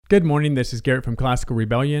Good morning, this is Garrett from Classical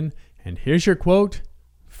Rebellion, and here's your quote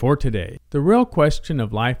for today. The real question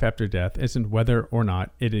of life after death isn't whether or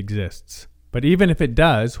not it exists, but even if it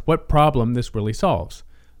does, what problem this really solves.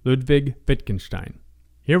 Ludwig Wittgenstein.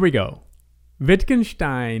 Here we go.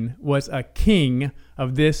 Wittgenstein was a king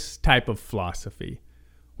of this type of philosophy.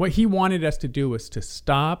 What he wanted us to do was to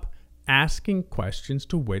stop asking questions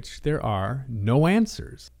to which there are no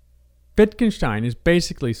answers. Wittgenstein is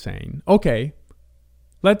basically saying, okay,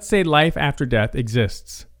 let's say life after death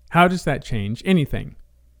exists. How does that change anything?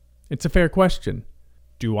 It's a fair question.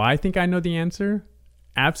 Do I think I know the answer?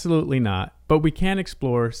 Absolutely not, but we can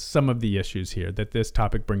explore some of the issues here that this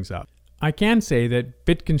topic brings up. I can say that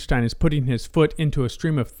Wittgenstein is putting his foot into a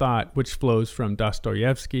stream of thought which flows from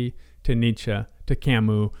Dostoyevsky to Nietzsche to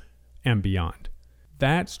Camus and beyond.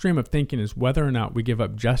 That stream of thinking is whether or not we give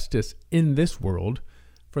up justice in this world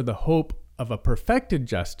for the hope of a perfected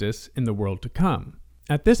justice in the world to come.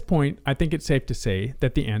 At this point, I think it's safe to say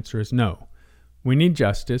that the answer is no. We need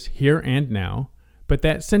justice here and now, but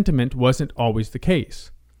that sentiment wasn't always the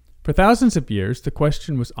case. For thousands of years, the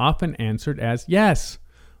question was often answered as yes.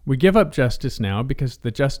 We give up justice now because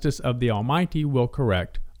the justice of the Almighty will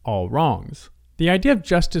correct all wrongs. The idea of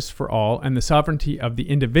justice for all and the sovereignty of the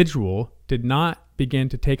individual did not begin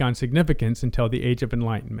to take on significance until the Age of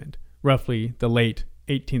Enlightenment, roughly the late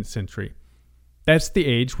 18th century. That's the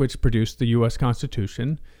age which produced the U.S.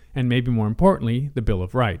 Constitution, and maybe more importantly, the Bill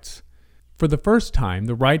of Rights. For the first time,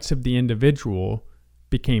 the rights of the individual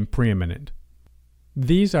became preeminent.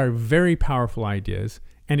 These are very powerful ideas,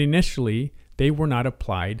 and initially, they were not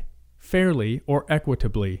applied fairly or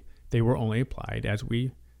equitably. They were only applied, as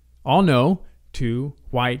we all know, to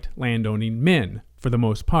white landowning men, for the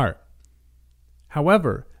most part.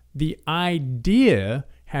 However, the idea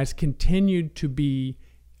has continued to be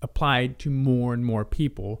applied to more and more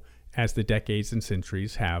people as the decades and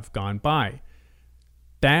centuries have gone by.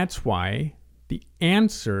 That's why the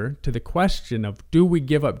answer to the question of do we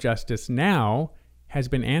give up justice now has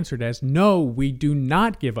been answered as no, we do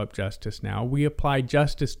not give up justice now. We apply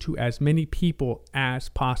justice to as many people as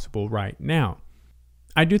possible right now.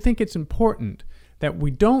 I do think it's important that we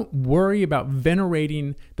don't worry about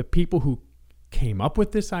venerating the people who came up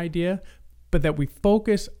with this idea, but that we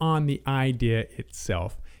focus on the idea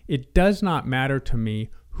itself. It does not matter to me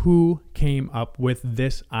who came up with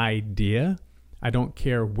this idea. I don't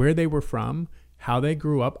care where they were from, how they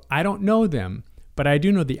grew up. I don't know them, but I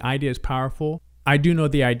do know the idea is powerful. I do know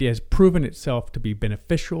the idea has proven itself to be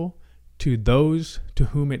beneficial to those to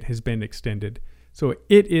whom it has been extended. So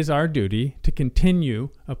it is our duty to continue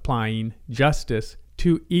applying justice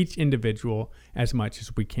to each individual as much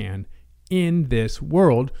as we can in this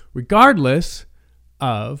world, regardless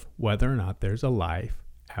of whether or not there's a life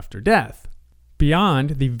after death.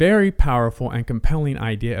 Beyond the very powerful and compelling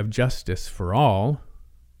idea of justice for all,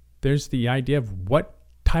 there's the idea of what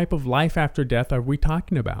type of life after death are we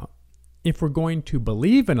talking about? If we're going to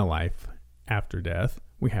believe in a life after death,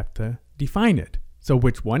 we have to define it. So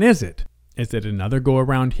which one is it? Is it another go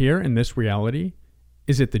around here in this reality?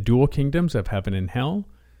 Is it the dual kingdoms of heaven and hell?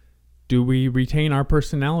 Do we retain our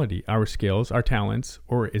personality, our skills, our talents,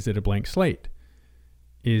 or is it a blank slate?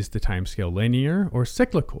 Is the time scale linear or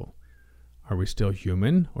cyclical? Are we still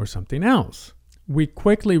human or something else? We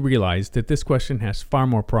quickly realized that this question has far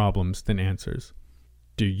more problems than answers.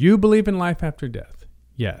 Do you believe in life after death?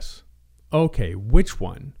 Yes. Okay, which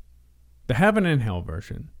one? The heaven and hell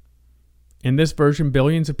version. In this version,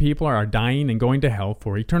 billions of people are dying and going to hell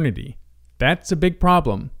for eternity. That's a big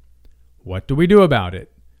problem. What do we do about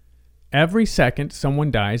it? Every second,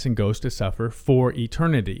 someone dies and goes to suffer for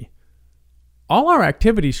eternity. All our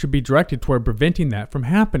activities should be directed toward preventing that from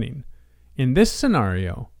happening. In this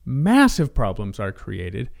scenario, massive problems are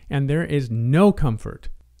created and there is no comfort.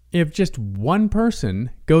 If just one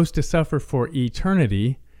person goes to suffer for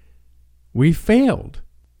eternity, we failed.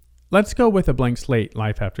 Let's go with a blank slate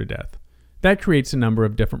life after death. That creates a number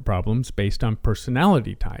of different problems based on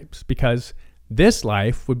personality types because this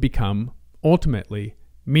life would become ultimately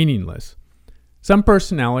meaningless. Some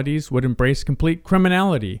personalities would embrace complete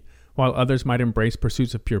criminality, while others might embrace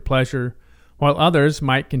pursuits of pure pleasure, while others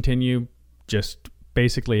might continue just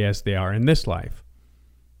basically as they are in this life.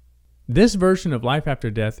 This version of life after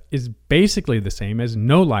death is basically the same as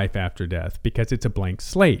no life after death because it's a blank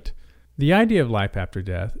slate. The idea of life after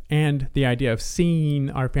death and the idea of seeing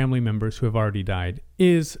our family members who have already died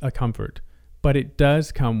is a comfort, but it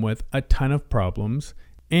does come with a ton of problems,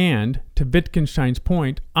 and to Wittgenstein's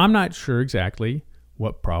point, I'm not sure exactly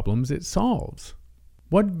what problems it solves.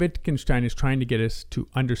 What Wittgenstein is trying to get us to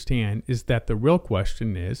understand is that the real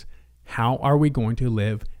question is, how are we going to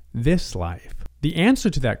live this life? The answer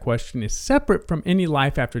to that question is separate from any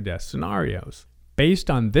life after death scenarios. Based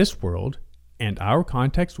on this world and our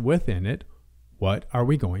context within it, what are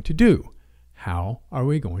we going to do? How are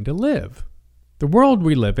we going to live? The world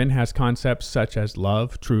we live in has concepts such as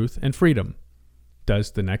love, truth, and freedom.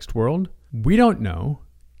 Does the next world? We don't know,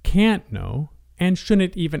 can't know, and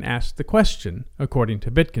shouldn't even ask the question, according to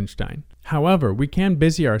Wittgenstein. However, we can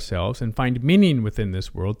busy ourselves and find meaning within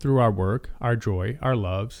this world through our work, our joy, our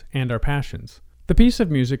loves, and our passions. The piece of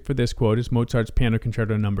music for this quote is Mozart's Piano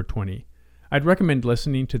Concerto No. 20. I'd recommend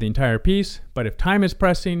listening to the entire piece, but if time is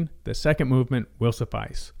pressing, the second movement will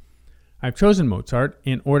suffice. I've chosen Mozart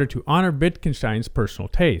in order to honor Wittgenstein's personal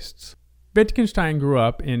tastes. Wittgenstein grew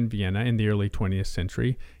up in Vienna in the early 20th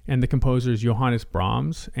century, and the composers Johannes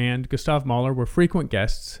Brahms and Gustav Mahler were frequent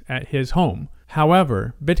guests at his home.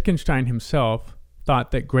 However, Wittgenstein himself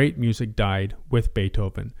thought that great music died with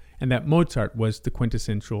Beethoven, and that Mozart was the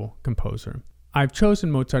quintessential composer. I've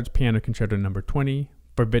chosen Mozart's Piano Concerto No. 20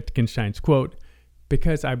 for Wittgenstein's quote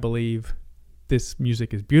because I believe this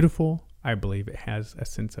music is beautiful. I believe it has a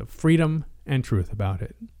sense of freedom and truth about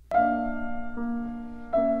it.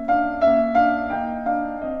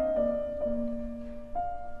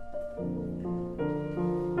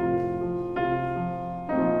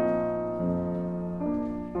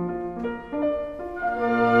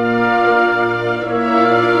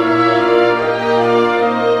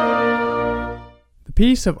 The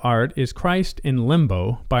piece of art is Christ in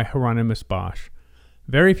Limbo by Hieronymus Bosch.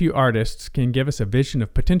 Very few artists can give us a vision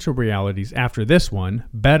of potential realities after this one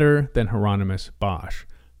better than Hieronymus Bosch.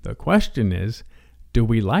 The question is, do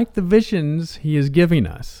we like the visions he is giving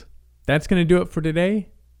us? That's going to do it for today.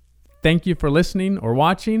 Thank you for listening or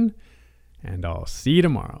watching, and I'll see you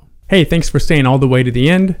tomorrow. Hey, thanks for staying all the way to the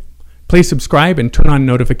end. Please subscribe and turn on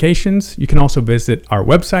notifications. You can also visit our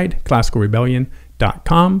website,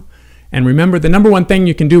 classicalrebellion.com. And remember, the number one thing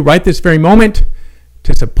you can do right this very moment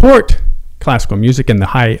to support classical music and the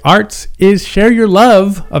high arts is share your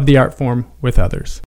love of the art form with others.